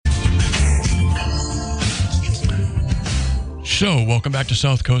So, welcome back to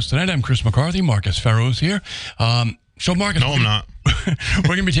South Coast Tonight. I'm Chris McCarthy. Marcus Farrow's here. Marcus... No, I'm not. We're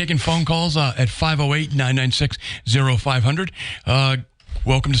going to be taking phone calls at 508-996-0500.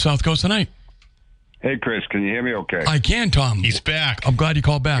 Welcome to South Coast Tonight. Hey, Chris, can you hear me okay? I can, Tom. He's back. I'm glad you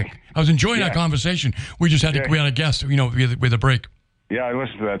called back. I was enjoying our conversation. We just had we had a guest, with a break. Yeah, I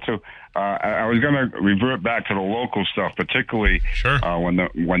listened to that too. I was going to revert back to the local stuff, particularly when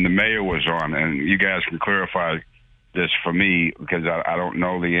the mayor was on, and you guys can clarify this for me because I don't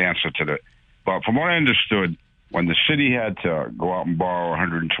know the answer to that. But from what I understood, when the city had to go out and borrow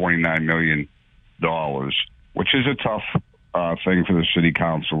 $129 million, which is a tough thing for the city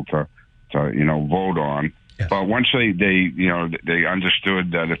council to vote on. Yeah. But once they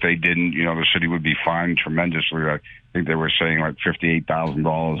understood that if they didn't, the city would be fined tremendously. I think they were saying like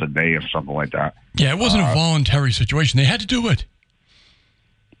 $58,000 a day or something like that. Yeah, it wasn't a voluntary situation. They had to do it.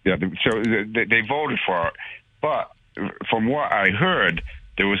 Yeah, so they voted for it. But from what I heard,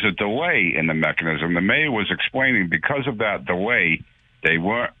 there was a delay in the mechanism. The mayor was explaining because of that delay, they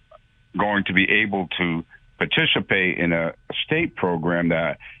weren't going to be able to participate in a state program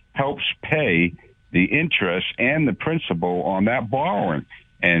that helps pay the interest and the principal on that borrowing.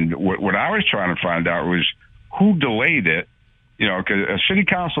 And what I was trying to find out was who delayed it, because a city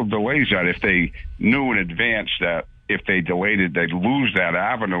council delays that if they knew in advance that if they delayed it, they'd lose that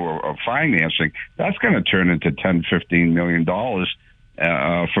avenue of financing. That's going to turn into $10-15 million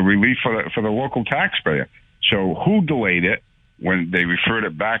for relief for the local taxpayer. So who delayed it when they referred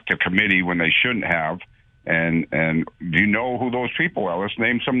it back to committee when they shouldn't have? And do you know who those people are? Let's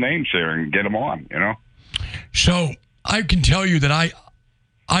name some names here and get them on, So I can tell you that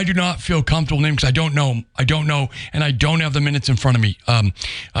I do not feel comfortable naming because I don't know, and I don't have the minutes in front of me.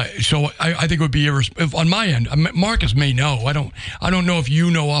 So I think it would be on my end. Marcus may know. I don't know if you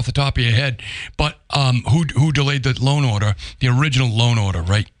know off the top of your head, but who delayed the loan order, the original loan order,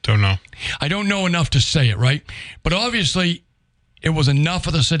 right? Don't know. I don't know enough to say it, right? But obviously, it was enough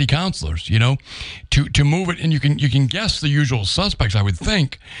for the city councilors, to move it, and you can guess the usual suspects, I would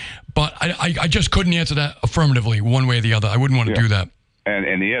think, but I just couldn't answer that affirmatively one way or the other. I wouldn't want to do that.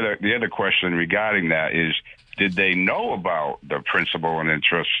 And the other question regarding that is, did they know about the principal and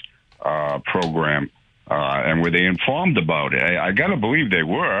interest program, and were they informed about it? I got to believe they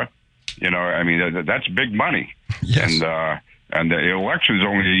were. That's big money. Yes. And the election's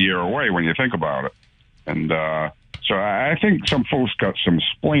only a year away when you think about it. And so I think some folks got some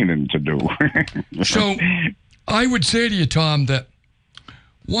explaining to do. So I would say to you, Tom, that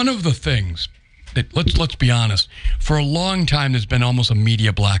one of the things that, let's be honest, for a long time there's been almost a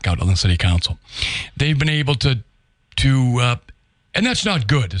media blackout on the city council. They've been able to and that's not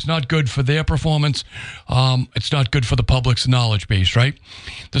good. It's not good for their performance. It's not good for the public's knowledge base, right?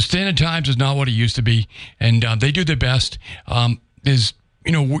 The Standard Times is not what it used to be, and they do their best.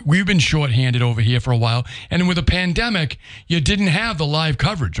 We've been shorthanded over here for a while, and with the pandemic, you didn't have the live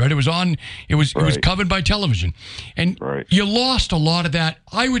coverage, right? It was covered by television, and you lost a lot of that.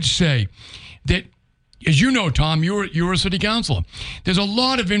 I would say that, as you know, Tom, you were a city councilor. There's a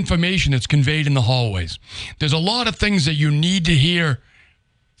lot of information that's conveyed in the hallways. There's a lot of things that you need to hear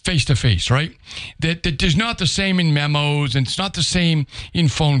face to face, right? That there's not the same in memos, and it's not the same in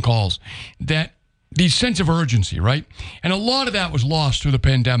phone calls. That the sense of urgency, right? And a lot of that was lost through the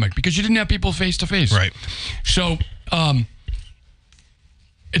pandemic because you didn't have people face to face. Right. So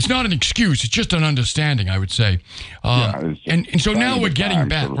it's not an excuse. It's just an understanding, I would say. And so now we're getting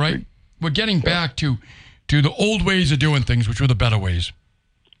back, right? We're getting back to the old ways of doing things, which were the better ways.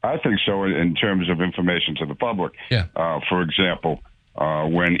 I think so in terms of information to the public. Yeah. For example,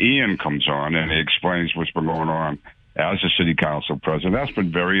 when Ian comes on and he explains what's been going on as a city council president, that's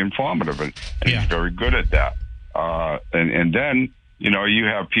been very informative, and he's very good at that. And then, you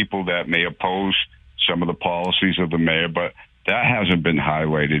have people that may oppose some of the policies of the mayor, but that hasn't been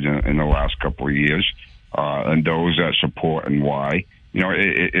highlighted in the last couple of years, and those that support and why.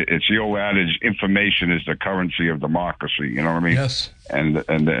 It's the old adage, information is the currency of democracy. You know what I mean? Yes. And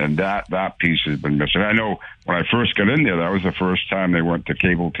that piece has been missing. I know when I first got in there, that was the first time they went to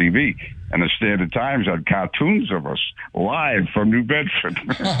cable TV, and the Standard Times had cartoons of us live from New Bedford.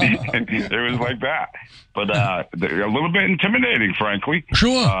 It was like that, but a little bit intimidating, frankly.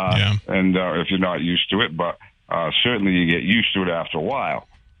 Sure. And if you're not used to it, but certainly you get used to it after a while.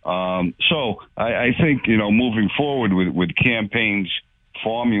 So I think, moving forward with campaigns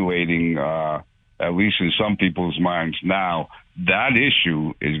formulating, at least in some people's minds now, that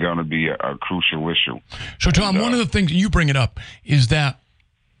issue is going to be a crucial issue. So, Tom, one of the things, you bring it up, is that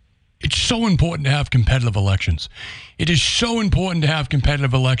it's so important to have competitive elections. It is so important to have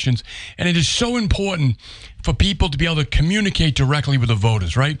competitive elections, and it is so important for people to be able to communicate directly with the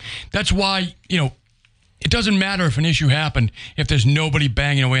voters, right? That's why, it doesn't matter if an issue happened if there's nobody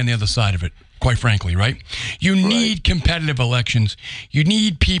banging away on the other side of it, quite frankly, right? You need competitive elections. You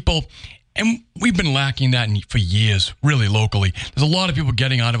need people, and we've been lacking that for years, really locally. There's a lot of people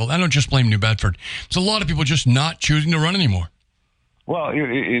getting out of it. I don't just blame New Bedford. There's a lot of people just not choosing to run anymore. Well,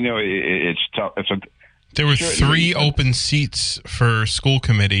 it's tough. There were 3 open seats for school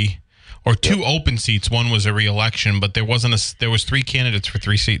committee, or 2 open seats. One was a re-election, but there was 3 candidates for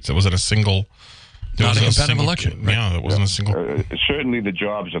 3 seats. It wasn't a single. Not a competitive election. Right? Yeah, it wasn't a single. Certainly, the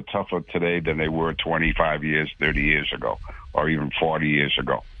jobs are tougher today than they were 25 years, 30 years ago, or even 40 years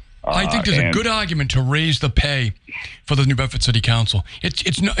ago. I think there's a good argument to raise the pay for the New Bedford City Council.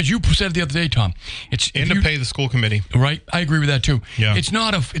 It's not, as you said the other day, Tom. To pay the school committee, right? I agree with that too. Yeah. It's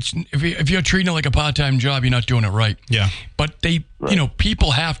not if you're treating it like a part-time job, you're not doing it right. Yeah. But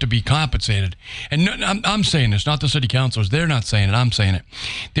people have to be compensated, and I'm saying this, not the city councilors. They're not saying it. I'm saying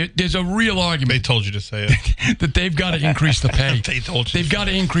it. There's a real argument. They told you to say it. That they've got to increase the pay. They told you. They've got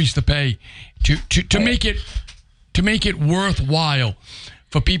to increase the pay to make it worthwhile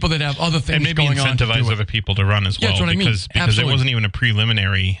for people that have other things going on. And maybe incentivize other people to run as well. Yeah, that's what I mean. Because there wasn't even a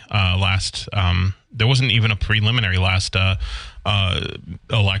preliminary last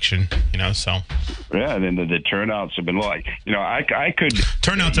election, so. Yeah, and then the turnouts have been like, I could.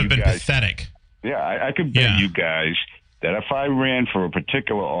 Turnouts have been pathetic. Yeah, I could bet you guys that if I ran for a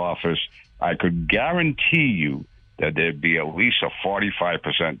particular office, I could guarantee you that there'd be at least a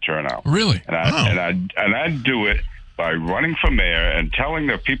 45% turnout. Really? And I'd do it by running for mayor and telling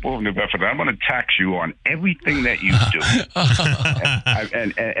the people of New Bedford, I'm going to tax you on everything that you do.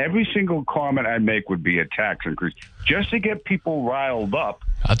 and every single comment I make would be a tax increase, just to get people riled up.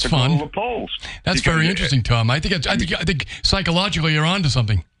 That's fun. Go to the polls. That's very interesting, Tom. I think psychologically you're onto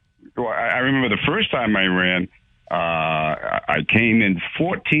something. Well, I remember the first time I ran, I came in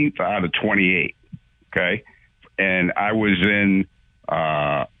 14th out of 28. Okay, and I was in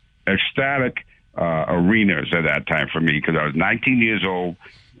ecstatic arenas at that time for me, because I was 19 years old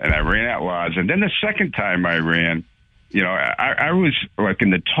and I ran at large. And then the second time I ran, I was like in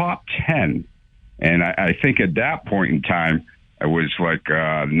the top 10. And I think at that point in time, it was like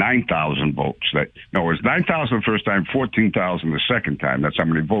 9,000 votes. It was 9,000 the first time, 14,000 the second time. That's how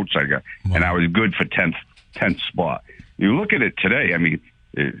many votes I got. Wow. And I was good for 10th spot. You look at it today, I mean,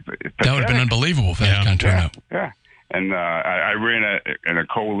 that would have been unbelievable for that kind of turnout. Yeah. And I ran in a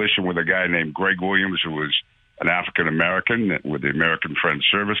coalition with a guy named Greg Williams, who was an African-American with the American Friends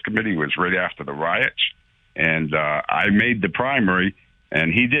Service Committee. It was right after the riots. And I made the primary,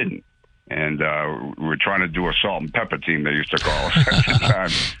 and he didn't. And we were trying to do a salt and pepper team, they used to call us at the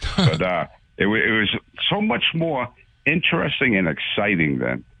time. But it was so much more interesting and exciting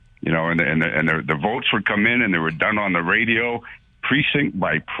then. And the votes would come in, and they were done on the radio, precinct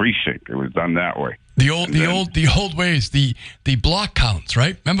by precinct. It was done that way. The old ways, the block counts,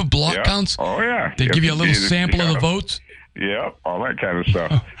 right? Remember block counts? Oh yeah. They give you a little sample of the votes. Yeah, all that kind of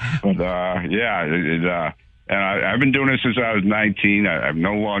stuff. But and I've been doing it since I was 19. I'm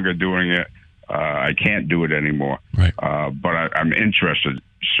no longer doing it. I can't do it anymore. Right. But I'm interested,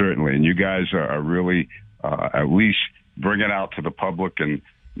 certainly. And you guys are really at least bringing out to the public, and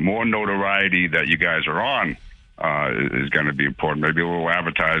more notoriety that you guys are on is going to be important. Maybe a little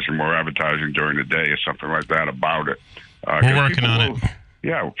advertising, more advertising during the day or something like that about it. We're working on it.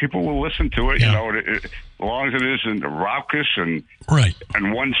 Yeah, people will listen to it. Yeah. As long as it isn't raucous and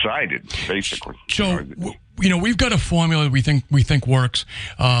one-sided, basically. So we've got a formula we think works,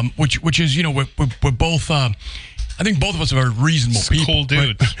 which is we're both. I think both of us are very reasonable people. Cool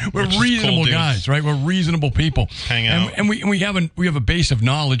dudes. Right? We're reasonable guys, right? We're reasonable people. Hang out, and we have a base of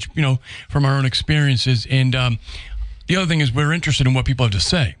knowledge, from our own experiences. And the other thing is we're interested in what people have to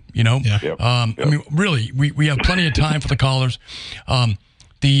say. Yeah. Yep. I mean, really, we have plenty of time for the callers.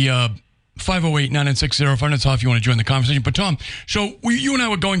 The 508-9960, find out if you want to join the conversation. But Tom, so you and I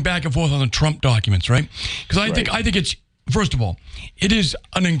were going back and forth on the Trump documents, right? Because I think it's, first of all, it is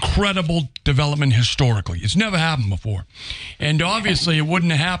an incredible development historically. It's never happened before. And obviously it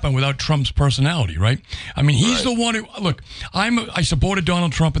wouldn't have happened without Trump's personality, right? I mean, he's the one who, look, I supported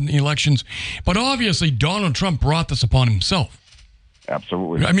Donald Trump in the elections, but obviously Donald Trump brought this upon himself.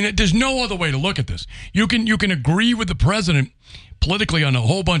 Absolutely. I mean, there's no other way to look at this. You can agree with the president politically on a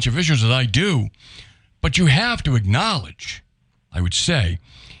whole bunch of issues, as I do, but you have to acknowledge, I would say,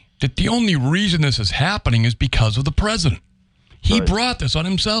 that the only reason this is happening is because of the president. He brought this on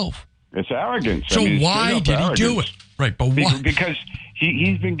himself. It's arrogance. So why did he do it? Right, but why? Because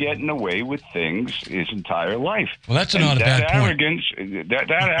He's been getting away with things his entire life. Well, that's not a bad arrogance, point.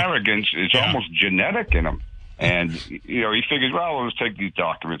 That arrogance is almost genetic in him. And, he figures, well, let's take these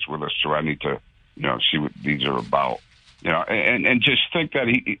documents with us, so I need to, see what these are about. And just think that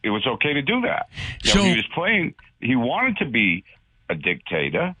it was okay to do that. He was playing, he wanted to be a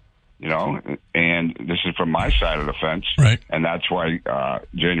dictator, and this is from my side of the fence. Right. And that's why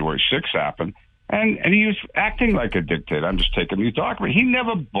January 6th happened. And he was acting like a dictator. I'm just taking these documents. He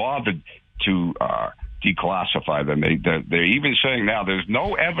never bothered to declassify them. They're even saying now there's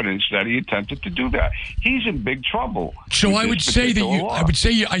no evidence that he attempted to do that. He's in big trouble. So I would say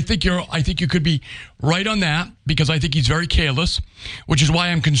I think you could be right on that, because I think he's very careless, which is why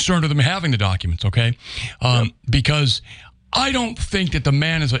I'm concerned with him having the documents. Okay, because I don't think that the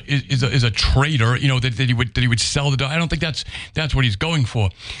man is a traitor. That he would sell the. I don't think that's what he's going for.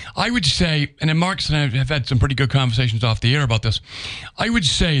 I would say, and then Marcus and I have had some pretty good conversations off the air about this. I would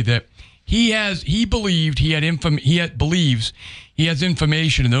say that he believes he has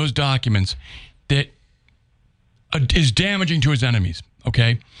information in those documents that is damaging to his enemies.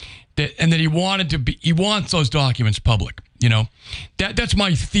 Okay, and that he wants those documents public. That's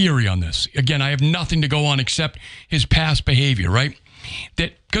my theory on this. Again, I have nothing to go on except his past behavior, right?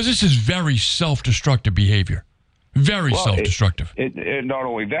 Because this is very self-destructive behavior. Very self-destructive. Not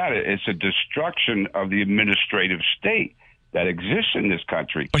only that, it's a destruction of the administrative state that exists in this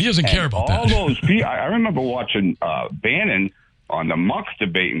country. But he doesn't care about that. All those people, I remember watching Bannon on the Monk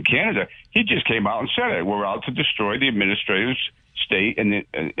debate in Canada. He just came out and said it. We're out to destroy the administrative state in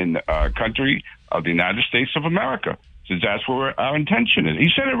the country of the United States of America. That's where our intention is. He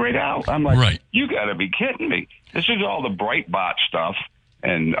said it right out. I'm like, right. You got to be kidding me. This is all the Breitbart stuff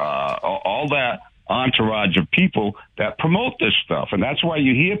and all that entourage of people that promote this stuff. And that's why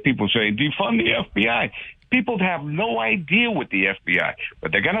you hear people say, defund the FBI. People have no idea what the FBI,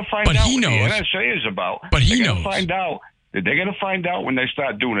 but they're going to find out what the NSA is about. But he knows. They're going to find out when they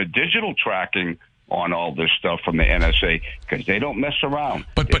start doing a digital tracking on all this stuff from the NSA, because they don't mess around.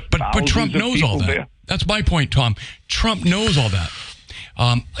 But Trump knows all that. There. That's my point, Tom. Trump knows all that.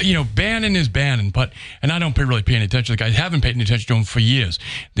 Bannon is Bannon, and I don't really pay any attention to the guy. I haven't paid any attention to him for years.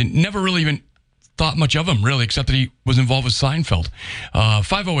 They never really even thought much of him, really, except that he was involved with Seinfeld.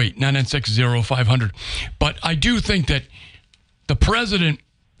 508-996-0500. But I do think that the president,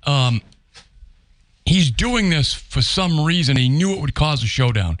 he's doing this for some reason. He knew it would cause a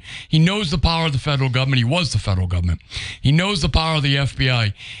showdown. He knows the power of the federal government. He was the federal government. He knows the power of the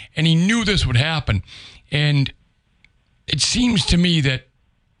FBI, and he knew this would happen. And it seems to me that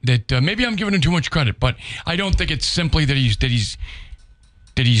maybe I'm giving him too much credit, but I don't think it's simply that he's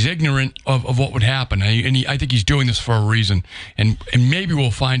ignorant of what would happen. I think he's doing this for a reason, and maybe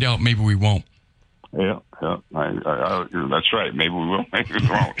we'll find out. Maybe we won't. Yeah. That's right. Maybe we will. Maybe we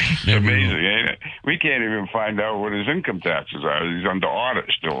won't. It's amazing, ain't it? We can't even find out what his income taxes are. He's under audit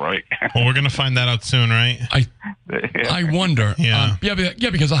still, right? Well, we're going to find that out soon, right? I wonder. Yeah.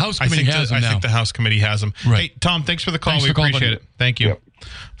 Because the House Committee has them now. I think the House Committee has them. Right. Hey, Tom, thanks for the call. We appreciate it. Thank you. Yep.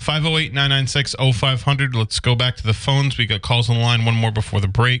 508-996-0500. Let's go back to the phones. We got calls on the line. One more before the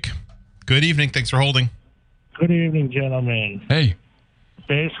break. Good evening. Thanks for holding. Good evening, gentlemen. Hey.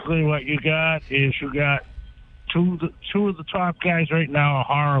 Basically, what you got is two of the top guys right now are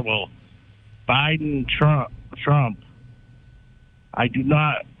horrible. Biden, Trump. I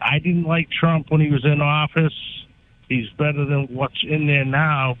didn't like Trump when he was in office. He's better than what's in there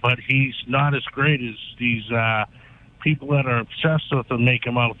now, but he's not as great as these people that are obsessed with him make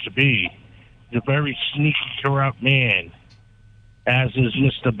him out to be. He's a very sneaky, corrupt man, as is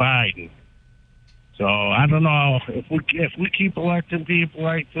Mr. Biden. So I don't know if we keep electing people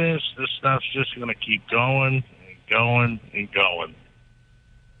like this stuff's just going to keep going and going and going.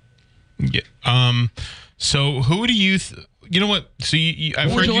 Yeah. So who do you? You know what? So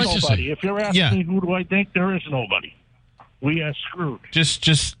I've heard you say. If you're asking me who do I think, there is nobody. We are screwed.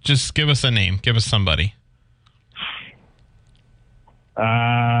 Just give us a name. Give us somebody.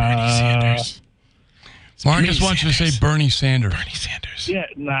 Bernie Sanders. Marcus wants you to say Bernie Sanders. Bernie Sanders. Yeah,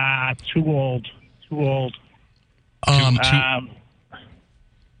 nah, too old. What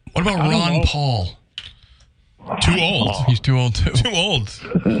about Ron Paul? Too old. He's too old, too. Too old.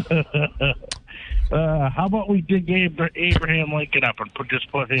 How about we dig Abraham Lincoln up and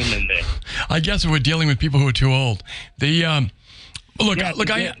just put him in there? I guess we're dealing with people who are too old. I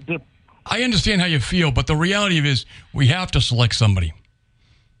understand how you feel, but the reality is we have to select somebody.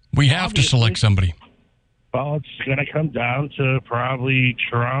 We have to select somebody. Well, it's going to come down to probably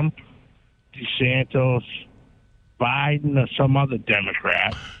Trump, DeSantis, Biden or some other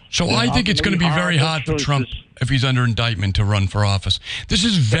Democrat. So I think it's going to be very hard for Trump, if he's under indictment, to run for office. This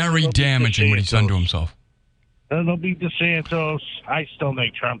is very damaging what he's done to himself. It'll be DeSantis. I still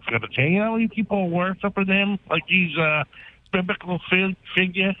think Trump's going to take. You know how many people worshiping him like he's a biblical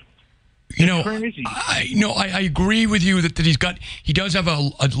figure? You know, I agree with you that he does have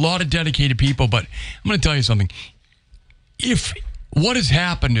a lot of dedicated people, but I'm going to tell you something. If what has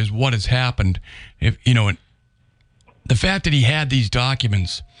happened is what has happened, if you know, the fact that he had these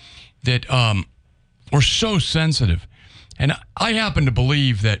documents that were so sensitive, and I happen to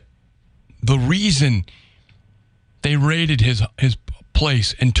believe that the reason they raided his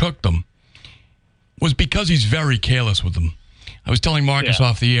place and took them was because he's very careless with them. I was telling Marcus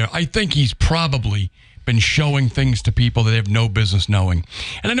off the air, I think he's probably been showing things to people that they have no business knowing.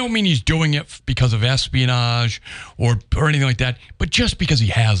 And I don't mean he's doing it because of espionage or anything like that, but just because he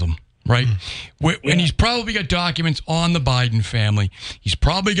has them, right? And he's probably got documents on the Biden family. He's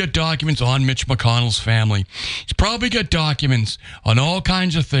probably got documents on Mitch McConnell's family. He's probably got documents on all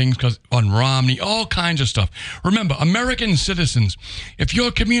kinds of things, on Romney, all kinds of stuff. Remember, American citizens, if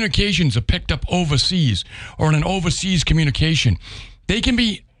your communications are picked up overseas or in an overseas communication, they can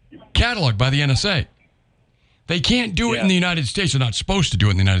be cataloged by the NSA. They can't do it in the United States. They're not supposed to do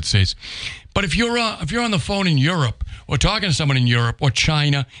it in the United States. But if you're on the phone in Europe or talking to someone in Europe or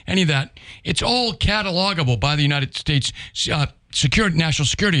China, any of that, it's all catalogable by the United States National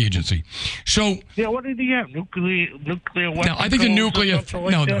Security Agency. So what did he have? Nuclear weapons? No, I think the nuclear.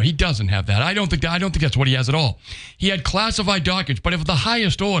 No, he doesn't have that. I don't think that's what he has at all. He had classified documents, but of the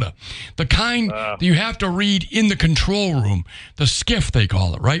highest order, the kind that you have to read in the control room, the skiff they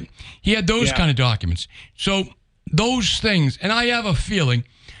call it, right? He had those kind of documents. So those things, and I have a feeling,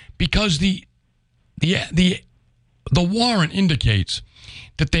 because the warrant indicates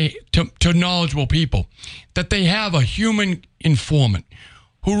that they to knowledgeable people that they have a human informant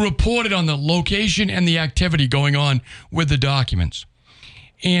who reported on the location and the activity going on with the documents.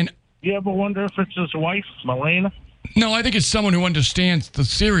 And you ever wonder if it's his wife, Melania? No, I think it's someone who understands the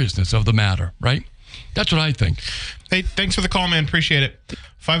seriousness of the matter, right? That's what I think. Hey, thanks for the call, man. Appreciate it.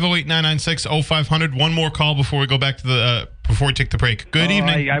 508-996-0500. One more call before we go back to before we take the break. Good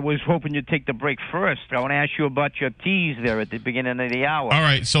evening. I was hoping you'd take the break first. I want to ask you about your tease there at the beginning of the hour. All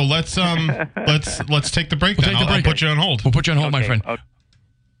right, so let's take the break. I'll put you on hold. We'll put you on hold, my friend. Okay.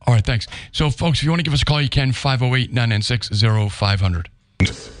 All right, thanks. So, folks, if you want to give us a call, you can 508-996-0500.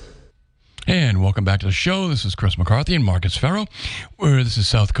 And welcome back to the show. This is Chris McCarthy and Marcus Farrow. This is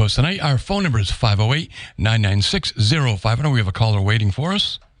South Coast Tonight. Our phone number is 508-996-0500. We have a caller waiting for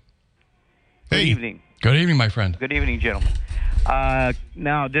us. Good evening. Good evening, my friend. Good evening, gentlemen.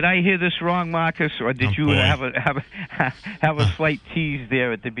 Now, did I hear this wrong, Marcus, or did you have a slight tease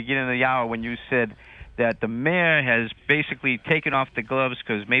there at the beginning of the hour when you said that the mayor has basically taken off the gloves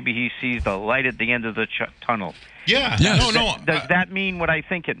because maybe he sees the light at the end of the tunnel? Yeah. Yes. Does that mean what I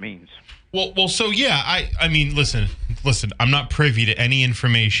think it means? Well, so yeah, I mean, listen, I'm not privy to any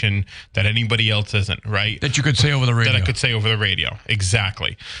information that anybody else isn't, right? That you could say over the radio. That I could say over the radio,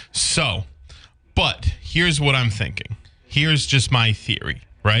 exactly. So, but here's what I'm thinking. Here's just my theory,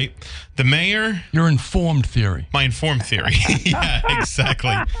 right? The mayor... Your informed theory. My informed theory. Yeah,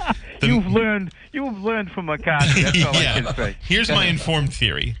 exactly. You've learned from McCarthy, that's all I can say. Here's my informed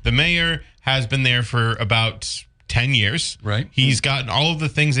theory. The mayor has been there for about 10 years. Right. He's gotten all of the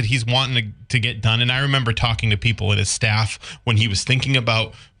things that he's wanting to get done. And I remember talking to people in his staff when he was thinking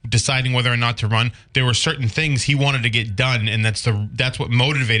about deciding whether or not to run. There were certain things he wanted to get done, and that's what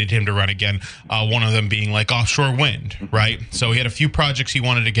motivated him to run again. One of them being like offshore wind, right? So he had a few projects he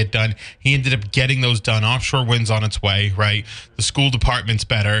wanted to get done. He ended up getting those done. Offshore wind's on its way, right? The school department's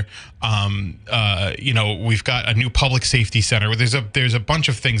better. We've got a new public safety center. There's a bunch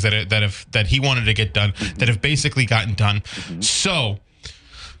of things that he wanted to get done that have basically gotten done. So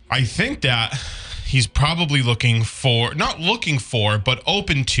I think that he's probably but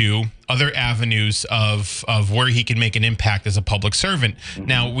open to other avenues of where he can make an impact as a public servant.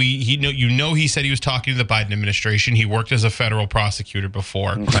 Now, he said he was talking to the Biden administration. He worked as a federal prosecutor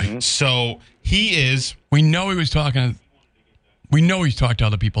before. Right. So he is... We know he's talked to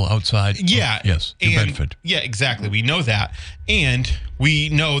other people outside. Yeah. New Bedford. Yeah, exactly. We know that. And we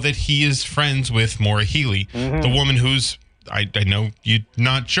know that he is friends with Maura Healey, the woman who's... I know you're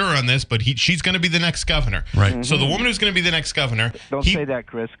not sure on this, but she's going to be the next governor. Right. So the woman who's going to be the next governor... Don't say that,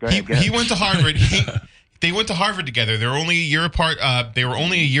 Chris. Go ahead. He went to Harvard. They went to Harvard together. They were only a year apart.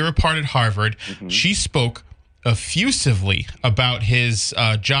 At Harvard. She spoke effusively about his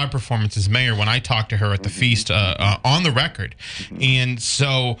job performance as mayor when I talked to her at the feast on the record. And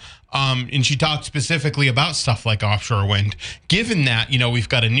so And she talked specifically about stuff like offshore wind. Given that, we've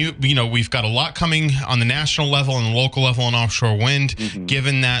got a lot coming on the national level and the local level on offshore wind.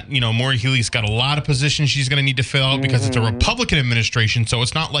 Given that, Maura Healey's got a lot of positions she's going to need to fill out because it's a Republican administration. So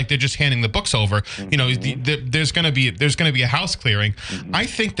it's not like they're just handing the books over. There's going to be a house clearing. I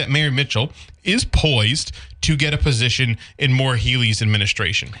think that Mayor Mitchell is poised to get a position in Maura Healey's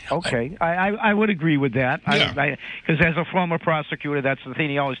administration. Okay, I would agree with that. Yeah. Because as a former prosecutor, that's the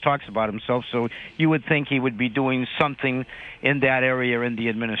thing he always talks about himself. So you would think he would be doing something in that area in the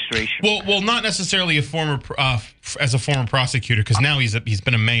administration. Well, not necessarily as a former prosecutor, because now he's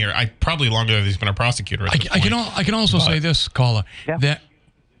been a mayor. Probably longer than he's been a prosecutor. I can also say this, caller, that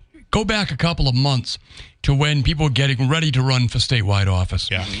go back a couple of months to when people were getting ready to run for statewide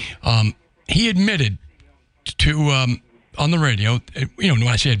office. Yeah. He admitted to on the radio, when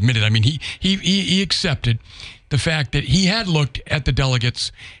I say admitted, I mean he accepted the fact that he had looked at the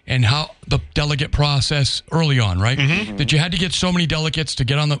delegates and how the delegate process early on, right? That you had to get so many delegates to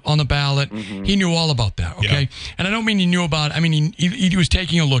get on the ballot. He knew all about that, okay? Yeah. And I don't mean he knew about it. I mean he was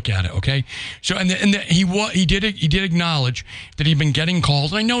taking a look at it, okay? So he did acknowledge that he'd been getting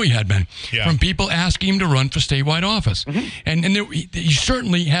calls, and I know he had been, from people asking him to run for statewide office, and he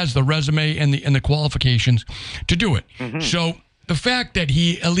certainly has the resume and the qualifications to do it. So the fact that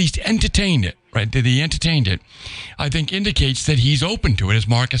he at least entertained it, right, that he entertained it, I think indicates that he's open to it, as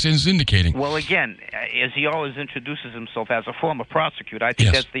Marcus is indicating. Well, again, as he always introduces himself as a former prosecutor, I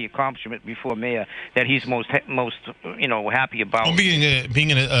think that's the accomplishment before mayor that he's most happy about. Well,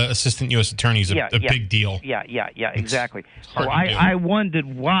 being an assistant U.S. attorney is a big deal. Yeah, exactly. So I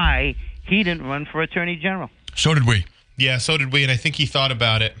wondered why he didn't run for attorney general. So did we. Yeah, so did we, and I think he thought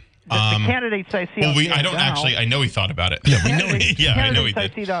about it. The candidates I see. I know he thought about it. Yeah, we know. I know he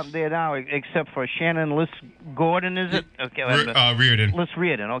did. I see down there now, except for Shannon Liss Gordon, is it? Okay, Reardon. Liss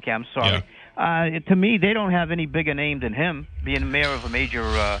Reardon. Okay, I'm sorry. Yeah. To me, they don't have any bigger name than him, being mayor of a major.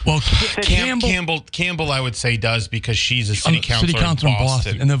 Campbell, I would say, does, because she's a city councilor in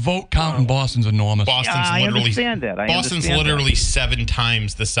Boston, and the vote count in Boston's enormous. I understand that. Boston's literally 7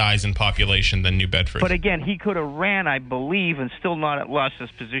 times the size and population than New Bedford. But again, he could have ran, I believe, and still not lost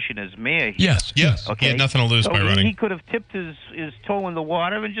his position as mayor. Yes. Okay. He had nothing to lose by running. He could have tipped his toe in the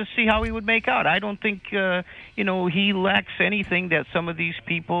water and just see how he would make out. I don't think he lacks anything that some of these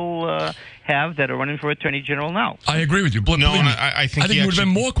people have that are running for attorney general now. I agree with you. I think he would have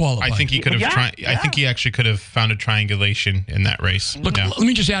been more qualified. I think he could have. I think he actually could have found a triangulation in that race. Look, let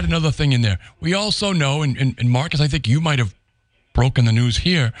me just add another thing in there. We also know, and Marcus, I think you might have broken the news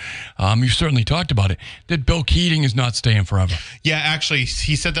here. You've certainly talked about it, that Bill Keating is not staying forever. Yeah, actually,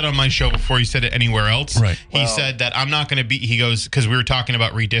 he said that on my show before he said it anywhere else. Right. He said that I'm not going to be, he goes, because we were talking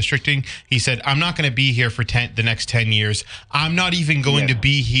about redistricting, he said, I'm not going to be here for the next 10 years. I'm not even going to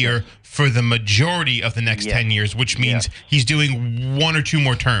be here for the majority of the next 10 years, which means he's doing 1 or 2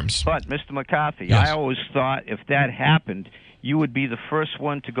 more terms. But, Mr. McCarthy, I always thought if that happened, you would be the first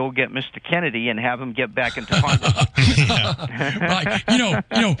one to go get Mr. Kennedy and have him get back into Congress. Right.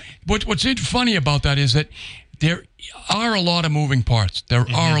 What's funny about that is that there are a lot of moving parts.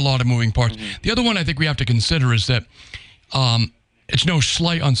 The other one I think we have to consider is that it's no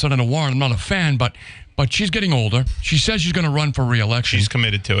slight on Senator Warren. I'm not a fan, but she's getting older. She says she's going to run for re-election. She's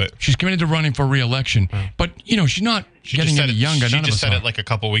committed to it. She's committed to running for re-election. But, she's not getting any younger. She just said it like a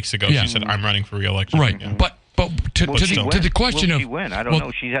couple weeks ago. Yeah. She said, I'm running for re-election. Right. Yeah. But to the question will she win? I don't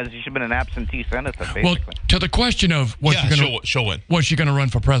know. She's been an absentee senator, basically. Well, to the question of she'll win. Was she going to run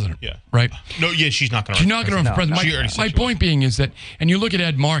for president? Yeah. Right? No, she's not going to run. She's not going to run for president. My point being is that, and you look at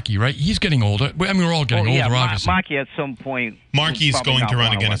Ed Markey, right? He's getting older. I mean, we're all getting older, obviously. Markey at some point. Markey's going to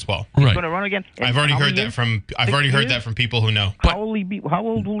run again as well. He's going to run again. I've already heard that from people who know. How old will he be? How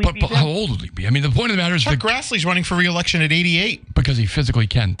old will he be? I mean, the point of the matter is Chuck Grassley's running for re-election at 88 because he physically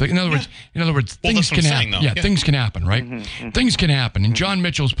can. In other words, things can happen. Things can happen, right? Things can happen. And Jon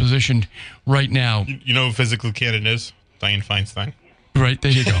Mitchell's positioned right now. You know who physically can is? Dianne Feinstein. Right,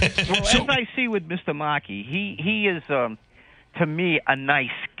 there you go. Well, as I see with Mr. Markey, he is, to me, a nice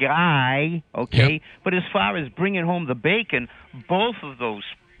guy, okay? Yep. But as far as bringing home the bacon, both of those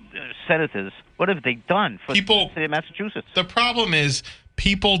senators, what have they done for the state of Massachusetts? The problem is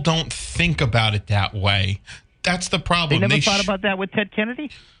people don't think about it that way. That's the problem. They never thought about that with Ted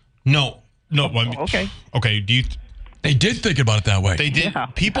Kennedy? No. Okay. Okay, do you... They did think about it that way. They did. Yeah.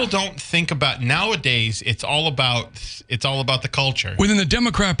 People don't think about nowadays. It's all about the culture. Within the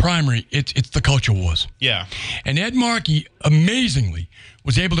Democrat primary, it's the culture wars. Yeah. And Ed Markey, amazingly,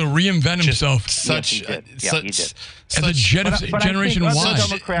 was able to reinvent himself. He did. As a generation wide. wide.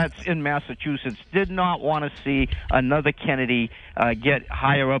 Democrats in Massachusetts did not want to see another Kennedy get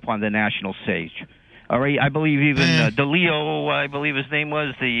higher up on the national stage. All right, I believe even DeLeo, I believe his name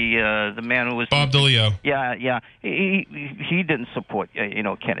was the man who was Bob DeLeo. Yeah. He didn't support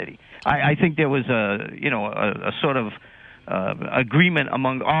Kennedy. I think there was a sort of agreement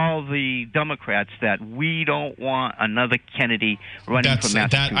among all the Democrats that we don't want another Kennedy running for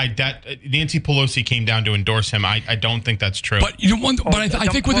Massachusetts. Nancy Pelosi came down to endorse him. I don't think that's true. But I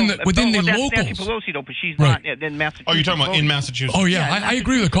think within the locals. Nancy Pelosi, though, but she's not in Massachusetts. Oh, you're talking about in Massachusetts? Oh, yeah. I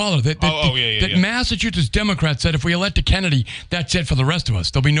agree with the caller. That Massachusetts Democrats said if we elect a Kennedy, that's it for the rest of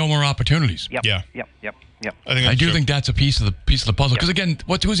us. There'll be no more opportunities. Yep. I do think that's a piece of the puzzle. Because again,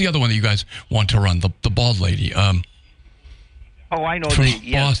 who's the other one that you guys want to run? The bald lady. I know. From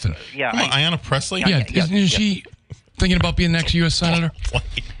Boston. Ayanna Pressley? Yeah, isn't she thinking about being the next U.S. Senator?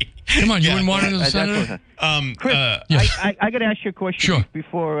 Come on, you wouldn't want her as a senator? Chris, I got to ask you a question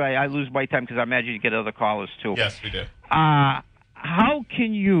before I lose my time, because I imagine you get other callers, too. Yes, we do. How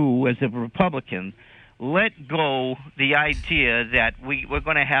can you, as a Republican, let go the idea that we're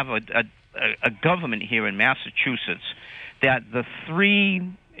going to have a government here in Massachusetts that the three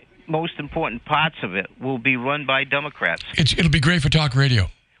most important parts of it will be run by Democrats? It'll be great for talk radio.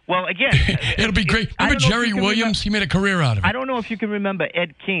 Well, again, it'll be great. Remember Jerry Williams? He made a career out of it. I don't know if you can remember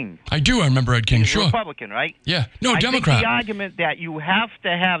Ed King. I do. I remember Ed King. Sure. Republican, right? Yeah. No, Democrat. I think the argument that you have to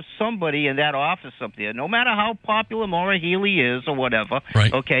have somebody in that office up there, no matter how popular Maura Healey is or whatever.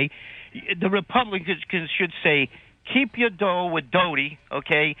 Right. Okay. The Republicans should say, keep your dough with Doty.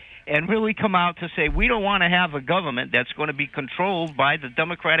 Okay. And really come out to say we don't want to have a government that's going to be controlled by the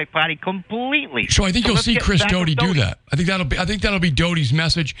Democratic Party completely. So I think you'll see Chris Doty do that. I think that'll be Doty's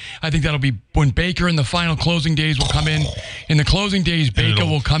message. I think that'll be when Baker in the final closing days will come in. In the closing days, Baker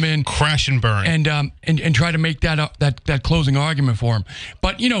will come in, crash and burn, and try to make that closing argument for him.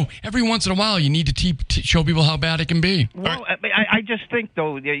 But every once in a while, you need to show people how bad it can be. Well, I just think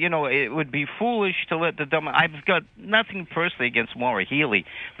though, it would be foolish to let the I've got nothing personally against Maura Healey,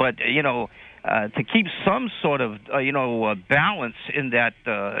 but to keep some sort of balance in that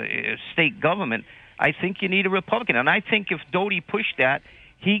state government, I think you need a Republican. And I think if Doty pushed that,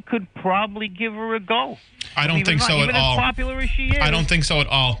 he could probably give her a go. I don't think so at all. Even as popular as she is. I don't think so at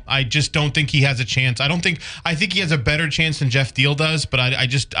all. I just don't think he has a chance. I think he has a better chance than Jeff Deal does, but I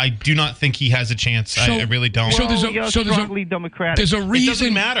do not think he has a chance. I really don't. Democratic. There's a reason. It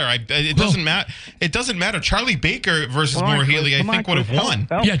doesn't matter. It doesn't matter. It doesn't matter. Charlie Baker versus Maura Healey, I think would have won.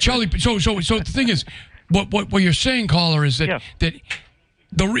 Yeah, Charlie. So the thing is, what you're saying, caller, is that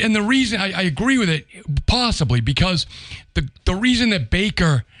the reason I agree with it possibly because the reason that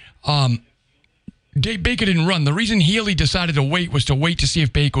Baker didn't run. The reason Healey decided to wait was to wait to see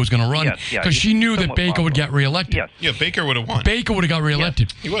if Baker was going to run because she knew that Baker would get reelected. Yes. Yeah, Baker would have won. Baker would have got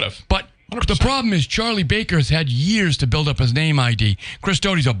reelected. He would have. But 100%. The problem is Charlie Baker has had years to build up his name ID. Chris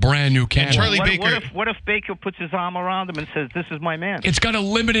Doty's a brand new candidate. What if Baker puts his arm around him and says, "This is my man"? It's got a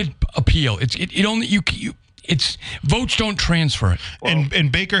limited appeal. It's votes don't transfer it. Well,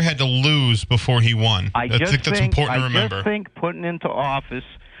 and Baker had to lose before he won. I think that's important to remember. I just think putting into office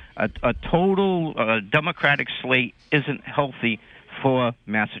a total Democratic slate isn't healthy for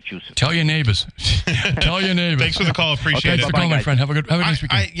Massachusetts. Tell your neighbors. Tell your neighbors. Thanks for the call. Appreciate it. Thanks for calling, my friend. Have a nice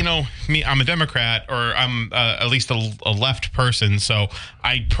weekend. I'm a Democrat, or I'm at least a left person. So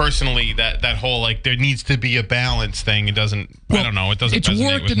I personally, that whole there needs to be a balance thing. It doesn't. I don't know. It doesn't. It's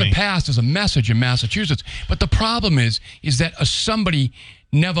worked in the past as a message in Massachusetts, but the problem is that a somebody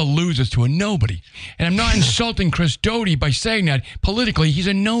never loses to a nobody. And I'm not insulting Chris Doty by saying that. Politically, he's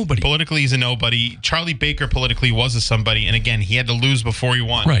a nobody. Politically, he's a nobody. Charlie Baker politically was a somebody, and again, he had to lose before he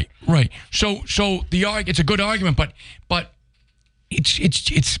won. Right. So it's a good argument, but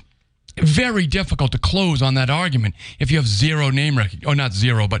it's very difficult to close on that argument if you have zero name recognition, or not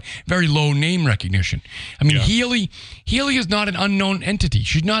zero, but very low name recognition. I mean, Healey is not an unknown entity.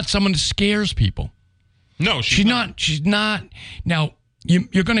 She's not someone that scares people. No, she's not. She's not. Now,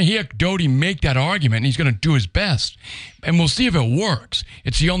 you're going to hear Doty make that argument, and he's going to do his best. And we'll see if it works.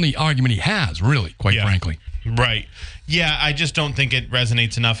 It's the only argument he has, really, quite frankly. Right. Yeah, I just don't think it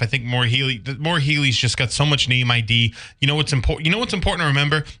resonates enough. I think Maura Healey's just got so much name ID. You know what's important? You know what's important to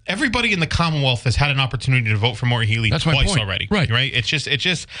remember? Everybody in the Commonwealth has had an opportunity to vote for Maura Healey twice already. Right.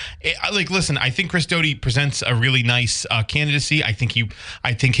 Listen, I think Chris Doty presents a really nice candidacy. I think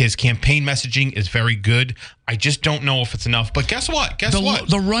his campaign messaging is very good. I just don't know if it's enough. But guess what?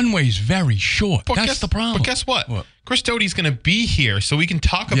 The runway's very short. That's the problem. But guess what? Chris Doty's going to be here, so we can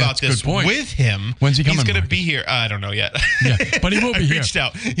talk about this with him. When's he coming? He's going to be here. I don't know yet. Yeah, but he will be here. I reached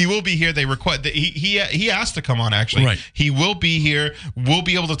out. He will be here. They request. He asked to come on. Actually, right. He will be here. We'll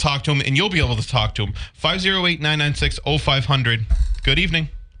be able to talk to him, and you'll be able to talk to him. 508-996-0500. Good evening.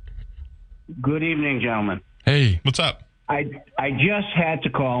 Good evening, gentlemen. Hey, what's up? I just had to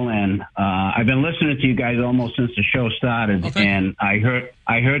call in. I've been listening to you guys almost since the show started, and I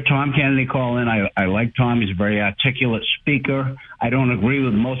heard Tom Kennedy call in. I like Tom. He's a very articulate speaker. I don't agree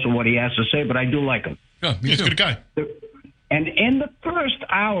with most of what he has to say, but I do like him. Yeah, me He's too. a good guy. And in the first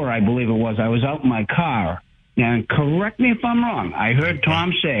hour, I believe it was, I was out in my car, and correct me if I'm wrong, I heard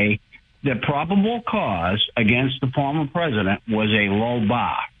Tom say the probable cause against the former president was a low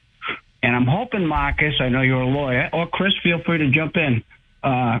bar. And I'm hoping, Marcus, I know you're a lawyer, or Chris, feel free to jump in.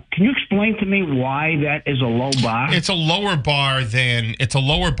 Can you explain to me why that is a low bar? It's a lower bar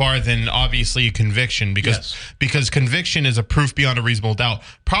than obviously a conviction because conviction is a proof beyond a reasonable doubt.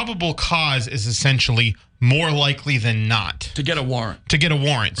 Probable cause is essentially more likely than not to get a warrant.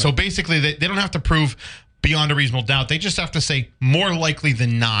 Right. So basically, they don't have to prove beyond a reasonable doubt. They just have to say more likely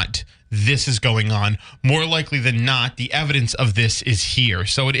than not this is going on. More likely than not, the evidence of this is here.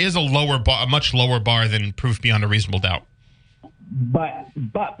 So it is a much lower bar than proof beyond a reasonable doubt. But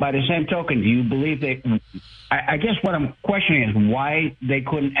by the same token, do you believe that? I guess what I'm questioning is why they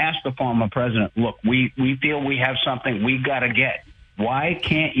couldn't ask the former president, look, we feel we have something we got to get. Why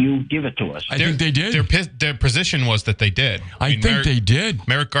can't you give it to us? I think they did. Their position was that they did. I think they did.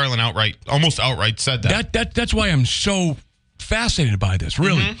 Merrick Garland almost outright said that. That's why I'm so fascinated by this,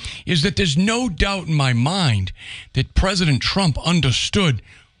 really, is that there's no doubt in my mind that President Trump understood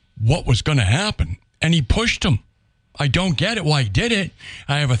what was going to happen, and he pushed him. I don't get it why he did it.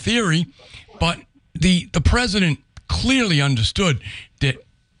 I have a theory, but the president clearly understood that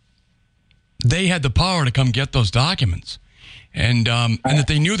they had the power to come get those documents. And that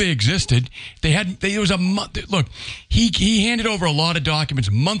they knew they existed. Look, he handed over a lot of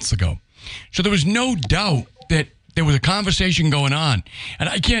documents months ago. So there was no doubt that there was a conversation going on. And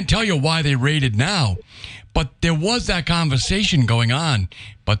I can't tell you why they raided now, but there was that conversation going on.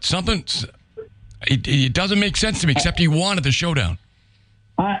 But it doesn't make sense to me, except he wanted the showdown.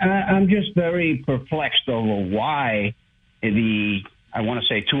 I'm just very perplexed over why I want to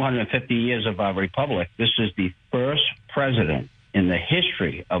say 250 years of our republic, this is the first president in the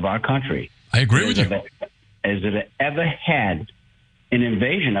history of our country. I agree with you. As it ever had an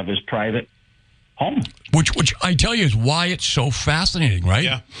invasion of his private home. Which I tell you is why it's so fascinating, right?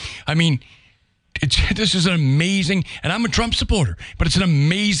 Yeah. I mean, this is an amazing, and I'm a Trump supporter, but it's an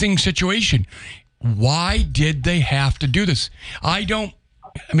amazing situation. Why did they have to do this?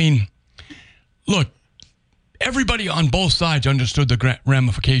 Look, everybody on both sides understood the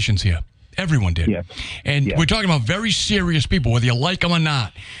ramifications here. Everyone did. Yeah. And we're talking about very serious people, whether you like them or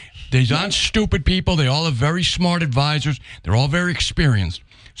not. These aren't stupid people. They all have very smart advisors. They're all very experienced.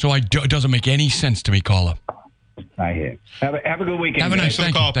 So it doesn't make any sense to me, caller. I hear. Have a good weekend. Have a nice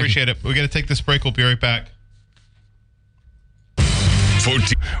call. Appreciate it. We got to take this break. We'll be right back.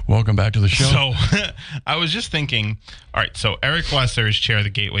 Welcome back to the show. So I was just thinking, all right, so Eric Lesser is chair of the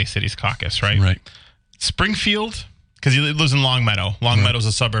Gateway Cities Caucus, right? Right. Springfield, because he lives in Longmeadow. Longmeadow's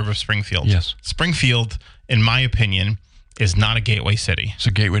a suburb of Springfield. Yes. Springfield, in my opinion, is not a gateway city. It's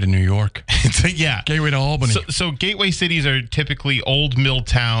a gateway to New York. Yeah. Gateway to Albany. So gateway cities are typically old mill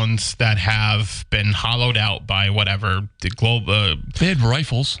towns that have been hollowed out by whatever. They had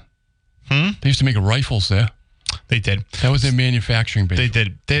rifles. They used to make rifles there. They did. That was their manufacturing base. They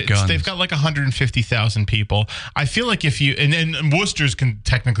did. They've got like 150,000 people. I feel like and Worcester's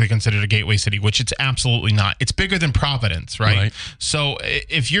technically considered a gateway city, which it's absolutely not. It's bigger than Providence, right? So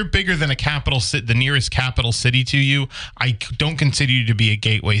if you're bigger than the nearest capital city to you, I don't consider you to be a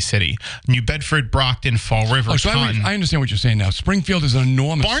gateway city. New Bedford, Brockton, Fall River, Taunton. I understand what you're saying now. Springfield is an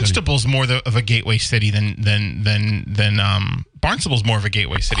enormous Barnstable's city. more of a gateway city than Barnstable's more of a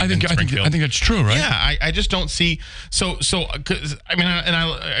gateway city than Springfield. I think that's true, right? Yeah, I just don't see. So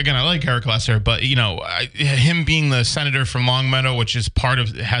I like Eric Lesser, but him being the senator from Longmeadow, which is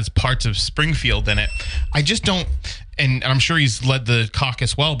has parts of Springfield in it, I just don't. And I'm sure he's led the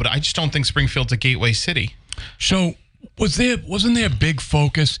caucus well, but I just don't think Springfield's a gateway city. So Wasn't there a big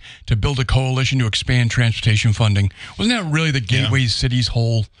focus to build a coalition to expand transportation funding? Wasn't that really the Gateway City's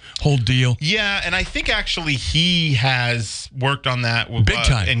whole deal? Yeah, and I think actually he has worked on that big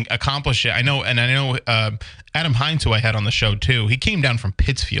time and accomplished it. I know Adam Hines, who I had on the show too, he came down from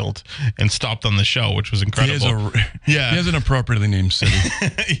Pittsfield and stopped on the show, which was incredible. He has an appropriately named city.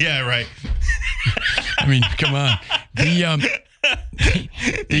 Yeah, right. I mean, come on.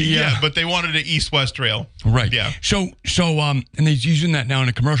 But they wanted an east-west rail. Right. Yeah. So, and they're using that now in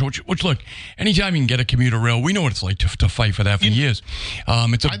a commercial, which look, anytime you can get a commuter rail, we know what it's like to fight for that for years.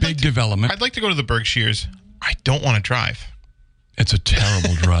 It's a big development. I'd like to go to the Berkshires. I don't want to drive. It's a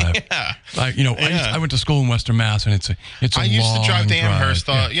terrible drive. Yeah. I went to school in Western Mass, and it's a I used to drive to Amherst.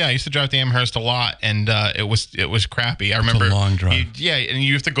 drive. I used to drive to Amherst a lot, and it was crappy. I remember a long drive. And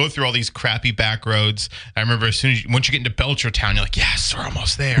you have to go through all these crappy back roads. I remember once you get into Belchertown, you're like, yes, we're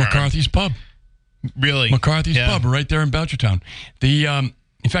almost there. McCarthy's Pub. Really? McCarthy's Pub, right there in Belchertown. In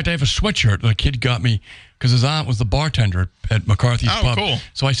fact, I have a sweatshirt the kid got me because his aunt was the bartender at McCarthy's Pub. Oh, cool.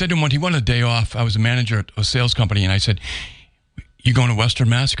 So I said to him he wanted a day off. I was a manager at a sales company, and I said, "You going to Western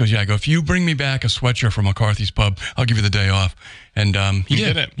Mass?" He goes, "Yeah." I go, "If you bring me back a sweatshirt from McCarthy's Pub, I'll give you the day off." And he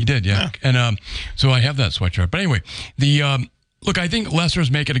did it. He did, yeah. And so I have that sweatshirt. But anyway, look, I think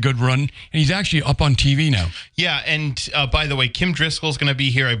Lesser's making a good run, and he's actually up on TV now. Yeah, and by the way, Kim Driscoll's going to be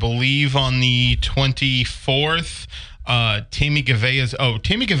here, I believe, on the 24th. Tammy Gavea is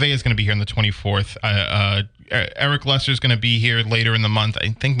going to be here on the 24th. Eric Lesser's going to be here later in the month. I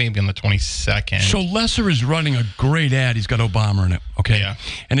think maybe on the 22nd. So Lesser is running a great ad. He's got Obama in it. Okay. Yeah.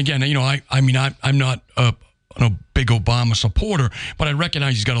 And again, I'm not a big Obama supporter, but I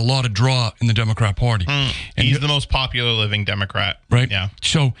recognize he's got a lot of draw in the Democrat Party. And he's the most popular living Democrat. Right. Yeah.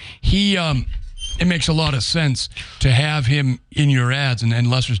 So it makes a lot of sense to have him in your ads, and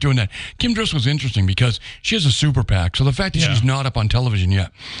Lesser's doing that. Kim Driscoll's interesting because she has a super PAC, so the fact that she's not up on television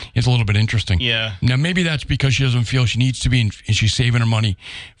yet is a little bit interesting. Yeah. Now, maybe that's because she doesn't feel she needs to be, and she's saving her money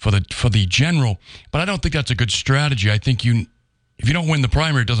for the general, but I don't think that's a good strategy. I think if you don't win the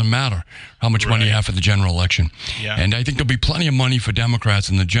primary, it doesn't matter how much money you have for the general election. Yeah. And I think there'll be plenty of money for Democrats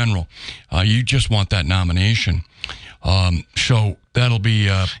in the general. You just want that nomination. So that'll be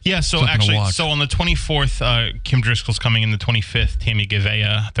So actually, so on the 24th, Kim Driscoll's coming in. The 25th, Tammy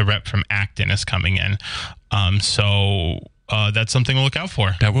Gavea, the rep from Acton, is coming in. That's something to look out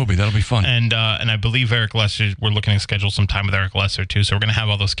for. That'll be fun. And I believe Eric Lesser, we're looking to schedule some time with Eric Lesser too. So we're going to have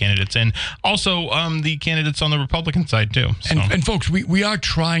all those candidates in. Also, the candidates on the Republican side too. So. And folks, we are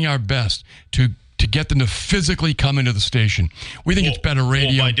trying our best to get them to physically come into the station. We think it's better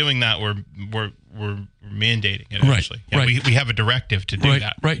radio. Well, by doing that, we're mandating it. Actually, we have a directive to do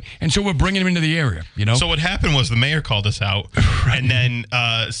that. Right. And so we're bringing them into the area. So what happened was the mayor called us out, and then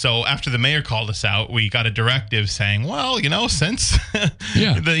so after the mayor called us out, we got a directive saying, well, since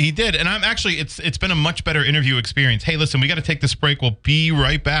he did, and I'm actually it's been a much better interview experience. Hey, listen, we got to take this break. We'll be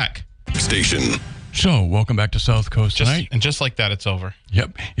right back. Station. So, welcome back to South Coast tonight. And just like that, it's over.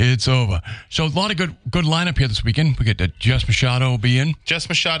 Yep, it's over. So, a lot of good lineup here this weekend. We get Jess Machado will be in. Jess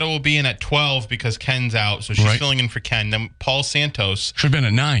Machado will be in at 12 because Ken's out, so she's filling in for Ken. Then Paul Santos. Should have been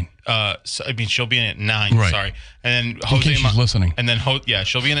at 9. She'll be in at 9. Right. Sorry, and then Jose. She's listening. And then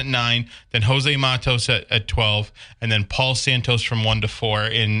she'll be in at 9. Then Jose Matos at 12, and then Paul Santos from 1 to 4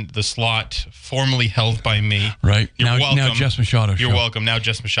 in the slot formerly held by me. Right. You're welcome. Now Jess Machado. You're welcome. Now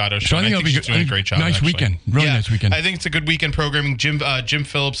Jess Machado. So I think she's doing a great job. Nice weekend. Really nice weekend. I think it's a good weekend programming. Jim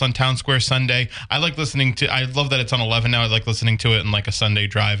Phillips on Town Square Sunday. I like listening to. I love that it's on 11 now. I like listening to it in like a Sunday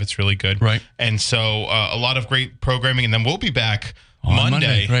drive. It's really good. Right. And so a lot of great programming, and then we'll be back. On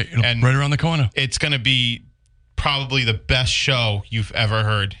Monday, right? And right around the corner. It's going to be probably the best show you've ever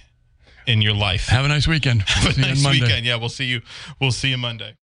heard in your life. Have a nice weekend. Have a nice weekend. Yeah, we'll see you Monday.